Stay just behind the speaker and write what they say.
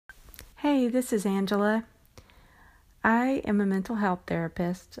Hey, this is Angela. I am a mental health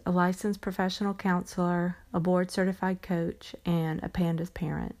therapist, a licensed professional counselor, a board-certified coach, and a PANDAS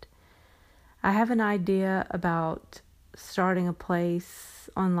parent. I have an idea about starting a place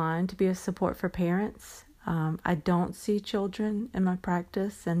online to be a support for parents. I don't see children in my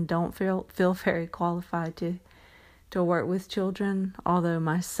practice and don't feel very qualified to work with children, although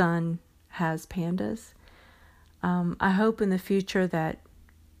my son has PANDAS. I hope in the future that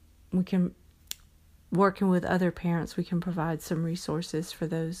we can, working with other parents, we can provide some resources for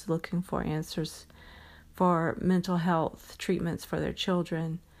those looking for answers for mental health treatments for their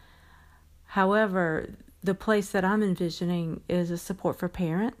children. However, the place that I'm envisioning is a support for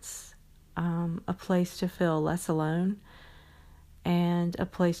parents, a place to feel less alone, and a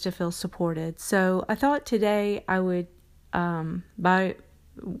place to feel supported. So I thought today I would, by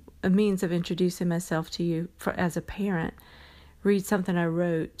a means of introducing myself to you as a parent, read something I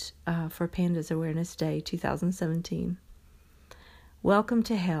wrote for PANDAS Awareness Day 2017. Welcome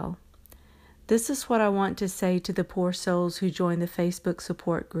to hell. This is what I want to say to the poor souls who joined the Facebook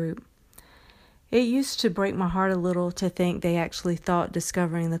support group. It used to break my heart a little to think they actually thought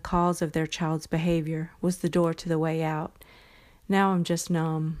discovering the cause of their child's behavior was the door to the way out. Now I'm just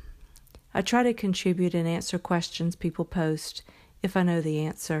numb. I try to contribute and answer questions people post if I know the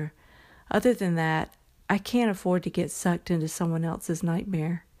answer. Other than that, I can't afford to get sucked into someone else's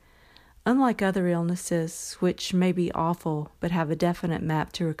nightmare. Unlike other illnesses, which may be awful but have a definite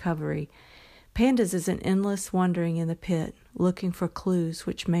map to recovery, PANDAS is an endless wandering in the pit, looking for clues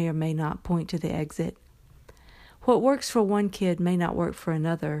which may or may not point to the exit. What works for one kid may not work for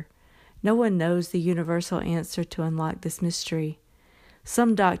another. No one knows the universal answer to unlock this mystery.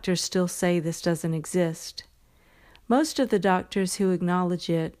 Some doctors still say this doesn't exist. Most of the doctors who acknowledge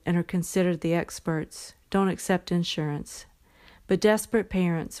it and are considered the experts don't accept insurance, but desperate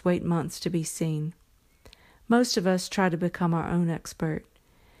parents wait months to be seen. Most of us try to become our own expert.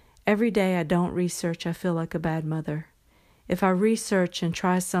 Every day I don't research, I feel like a bad mother. If I research and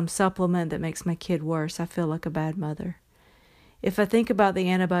try some supplement that makes my kid worse, I feel like a bad mother. If I think about the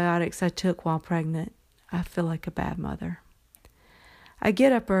antibiotics I took while pregnant, I feel like a bad mother. I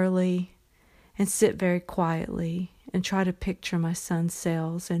get up early and sit very quietly and try to picture my son's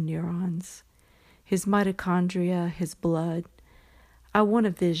cells and neurons, his mitochondria, his blood. I want a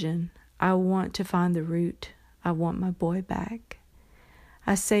vision. I want to find the root. I want my boy back.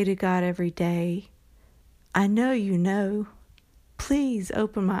 I say to God every day, I know you know. Please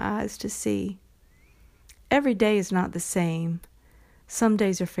open my eyes to see. Every day is not the same. Some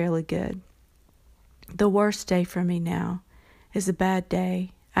days are fairly good. The worst day for me now is a bad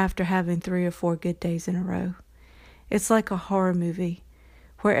day after having 3 or 4 good days in a row. It's like a horror movie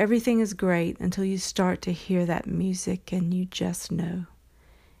where everything is great until you start to hear that music and you just know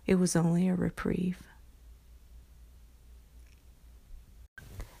it was only a reprieve.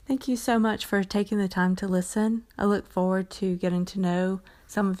 Thank you so much for taking the time to listen. I look forward to getting to know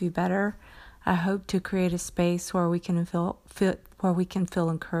some of you better. I hope to create a space where we can feel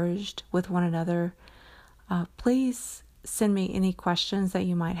encouraged with one another. Please send me any questions that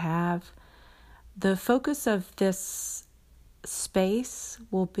you might have. The focus of this space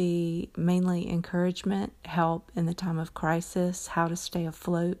will be mainly encouragement, help in the time of crisis, how to stay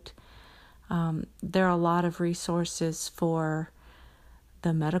afloat. There are a lot of resources for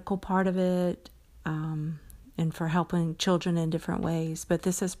the medical part of it, and for helping children in different ways, but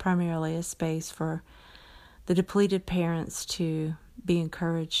this is primarily a space for the depleted parents to be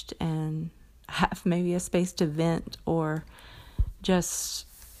encouraged and have maybe a space to vent, or just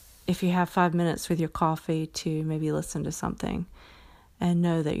if you have 5 minutes with your coffee to maybe listen to something and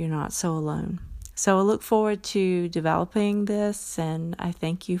know that you're not so alone. So I look forward to developing this, and I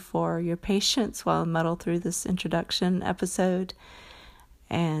thank you for your patience while I muddle through this introduction episode,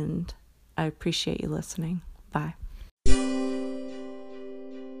 and I appreciate you listening. Bye.